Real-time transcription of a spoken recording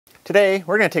Today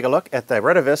we're going to take a look at the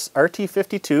Retevis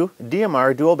RT52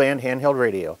 DMR dual band handheld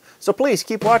radio. So please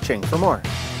keep watching for more.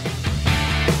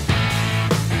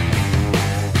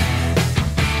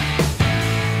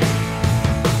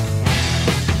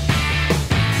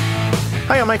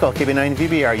 Hi, I'm Michael,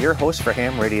 KB9VBR, your host for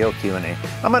Ham Radio Q&A.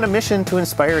 I'm on a mission to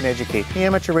inspire and educate the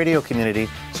amateur radio community,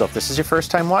 so if this is your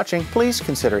first time watching, please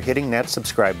consider hitting that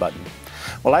subscribe button.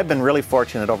 Well, I've been really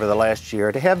fortunate over the last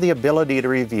year to have the ability to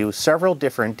review several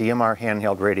different DMR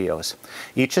handheld radios.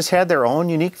 Each has had their own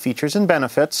unique features and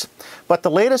benefits, but the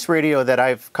latest radio that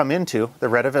I've come into, the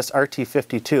Retevis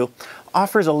RT52,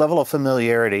 offers a level of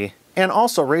familiarity and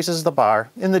also raises the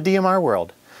bar in the DMR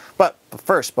world. But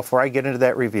first, before I get into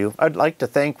that review, I'd like to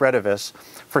thank Retevis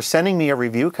for sending me a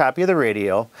review copy of the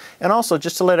radio, and also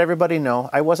just to let everybody know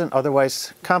I wasn't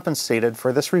otherwise compensated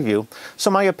for this review,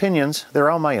 so my opinions, they're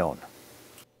all my own.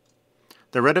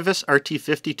 The Retevis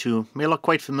RT52 may look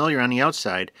quite familiar on the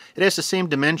outside. It has the same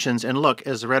dimensions and look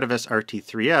as the Retevis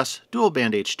RT3S dual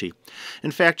band HT.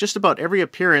 In fact, just about every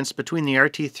appearance between the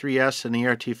RT3S and the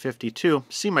RT52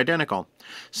 seem identical.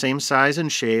 Same size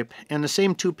and shape, and the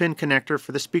same 2-pin connector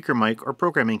for the speaker mic or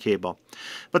programming cable.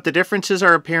 But the differences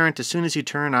are apparent as soon as you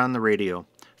turn on the radio.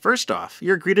 First off,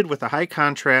 you're greeted with a high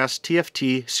contrast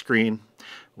TFT screen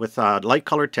with light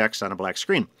colored text on a black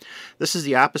screen. This is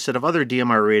the opposite of other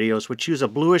DMR radios, which use a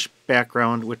bluish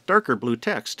background with darker blue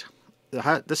text.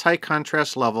 This high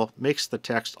contrast level makes the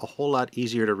text a whole lot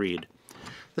easier to read.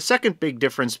 The second big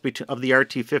difference of the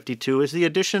RT52 is the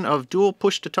addition of dual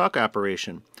push-to-talk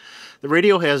operation. The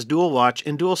radio has dual watch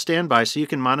and dual standby, so you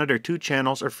can monitor 2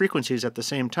 channels or frequencies at the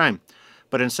same time.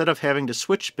 But instead of having to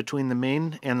switch between the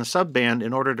main and the subband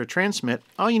in order to transmit,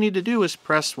 all you need to do is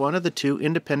press one of the 2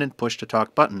 independent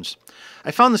push-to-talk buttons.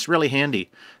 I found this really handy.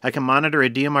 I can monitor a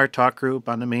DMR talk group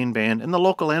on the main band and the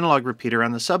local analog repeater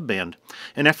on the subband,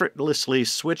 and effortlessly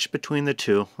switch between the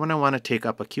 2 when I want to take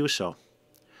up a QSO.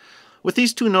 With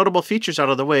these 2 notable features out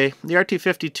of the way, the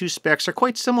RT52 specs are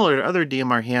quite similar to other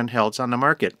DMR handhelds on the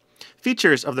market.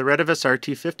 Features of the Retevis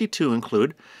RT52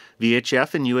 include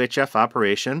VHF and UHF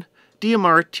operation,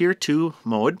 DMR Tier 2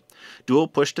 mode, dual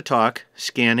push-to-talk,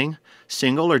 scanning,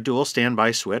 single or dual standby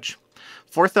switch,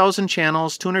 4,000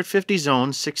 channels, 250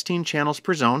 zones, 16 channels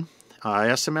per zone,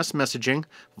 SMS messaging,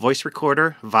 voice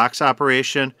recorder, Vox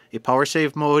operation, a power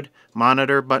save mode,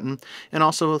 monitor button, and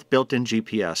also with built-in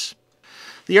GPS.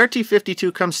 The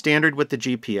RT52 comes standard with the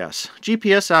GPS.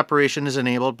 GPS operation is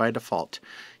enabled by default.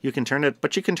 You can turn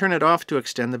it off to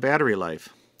extend the battery life.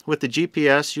 With the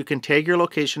GPS, you can tag your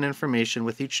location information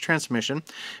with each transmission,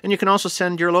 and you can also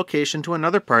send your location to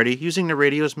another party using the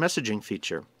radio's messaging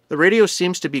feature. The radio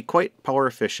seems to be quite power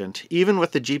efficient, even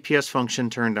with the GPS function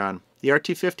turned on. The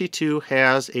RT52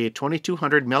 has a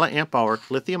 2200 mAh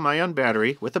lithium-ion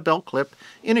battery with a belt clip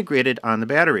integrated on the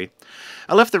battery.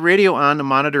 I left the radio on to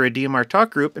monitor a DMR talk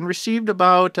group and received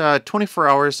about 24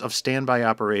 hours of standby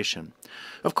operation.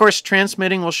 Of course,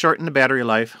 transmitting will shorten the battery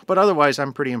life, but otherwise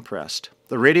I'm pretty impressed.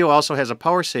 The radio also has a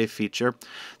power save feature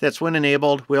that's, when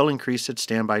enabled, will increase its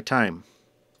standby time.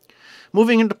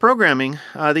 Moving into programming,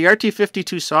 the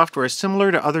RT52 software is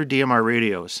similar to other DMR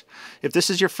radios. If this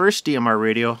is your first DMR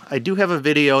radio, I do have a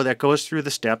video that goes through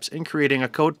the steps in creating a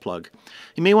code plug.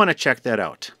 You may want to check that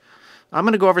out. I'm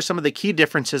going to go over some of the key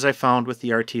differences I found with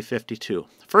the RT52.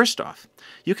 First off,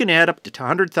 you can add up to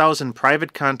 100,000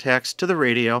 private contacts to the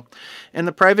radio, and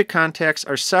the private contacts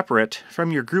are separate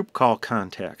from your group call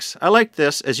contacts. I like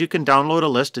this as you can download a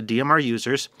list of DMR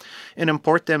users and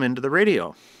import them into the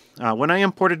radio. When I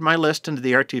imported my list into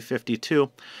the RT52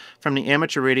 from the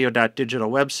amateurradio.digital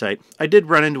website, I did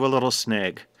run into a little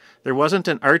snag. There wasn't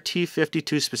an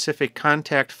RT52 specific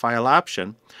contact file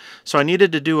option, so I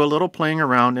needed to do a little playing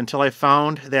around until I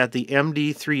found that the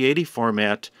MD380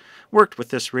 format worked with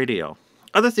this radio.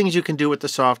 Other things you can do with the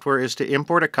software is to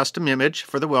import a custom image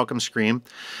for the welcome screen,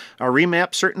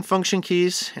 remap certain function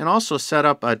keys, and also set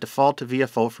up default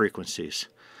VFO frequencies.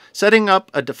 Setting up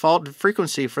a default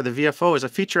frequency for the VFO is a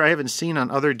feature I haven't seen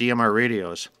on other DMR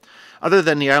radios, other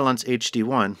than the Island's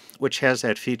HD1, which has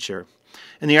that feature.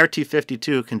 And the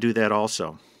RT52 can do that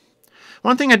also.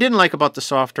 One thing I didn't like about the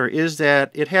software is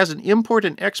that it has an import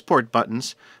and export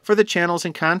buttons for the channels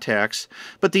and contacts,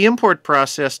 but the import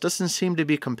process doesn't seem to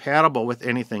be compatible with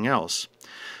anything else.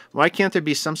 Why can't there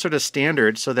be some sort of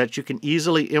standard so that you can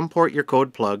easily import your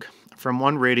code plug from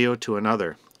one radio to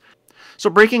another? So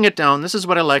breaking it down, this is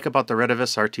what I like about the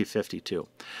Retevis RT52.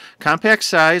 Compact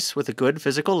size with a good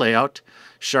physical layout,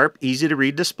 sharp, easy to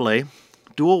read display,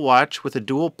 dual watch with a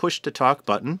dual push-to-talk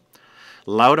button,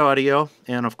 loud audio,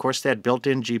 and of course that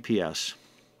built-in GPS.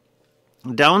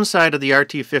 Downside of the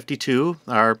RT52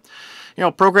 are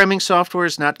Programming software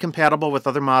is not compatible with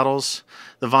other models.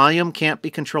 The volume can't be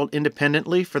controlled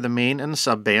independently for the main and the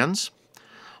sub bands.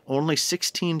 Only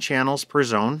 16 channels per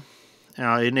zone.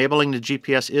 Enabling the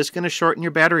GPS is going to shorten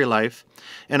your battery life.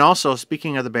 And also,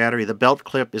 speaking of the battery, the belt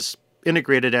clip is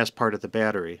integrated as part of the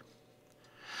battery.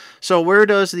 So where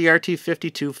does the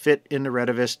RT52 fit in the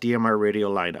Retevis DMR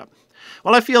radio lineup?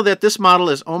 Well, I feel that this model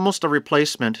is almost a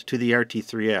replacement to the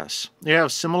RT3S. They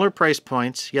have similar price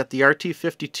points, yet the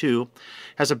RT52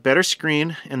 has a better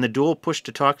screen and the dual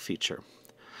push-to-talk feature.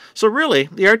 So really,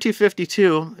 the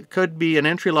RT52 could be an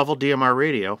entry-level DMR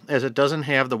radio, as it doesn't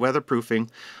have the weatherproofing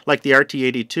like the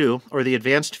RT82 or the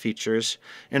advanced features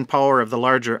and power of the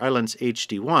larger Islands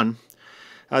HD1.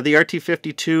 The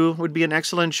RT52 would be an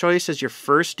excellent choice as your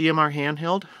first DMR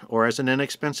handheld, or as an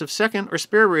inexpensive second or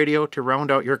spare radio to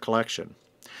round out your collection.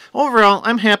 Overall,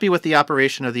 I'm happy with the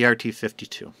operation of the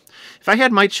RT52. If I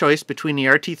had my choice between the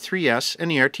RT3S and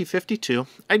the RT52,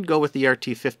 I'd go with the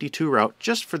RT52 route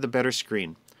just for the better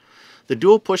screen. The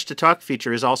dual push-to-talk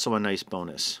feature is also a nice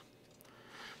bonus.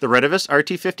 The Retevis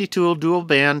RT52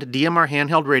 dual-band DMR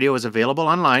handheld radio is available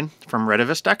online from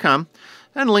retevis.com,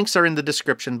 and links are in the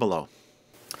description below.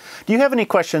 Do you have any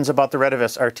questions about the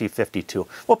Retevis RT52?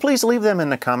 Well, please leave them in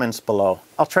the comments below.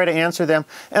 I'll try to answer them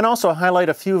and also highlight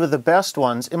a few of the best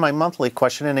ones in my monthly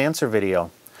question and answer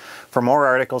video. For more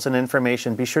articles and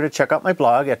information, be sure to check out my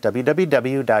blog at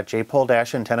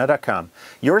www.jpole-antenna.com.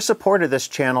 Your support of this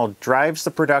channel drives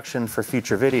the production for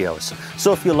future videos.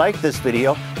 So if you like this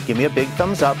video, give me a big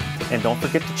thumbs up, and don't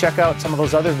forget to check out some of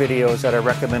those other videos that are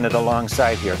recommended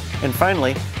alongside here. And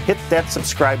finally, hit that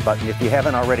subscribe button if you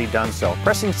haven't already done so.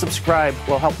 Pressing subscribe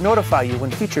will help notify you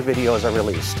when future videos are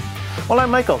released. Well, I'm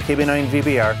Michael,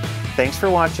 KB9VBR. Thanks for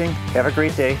watching. Have a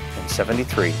great day, and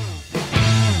 73.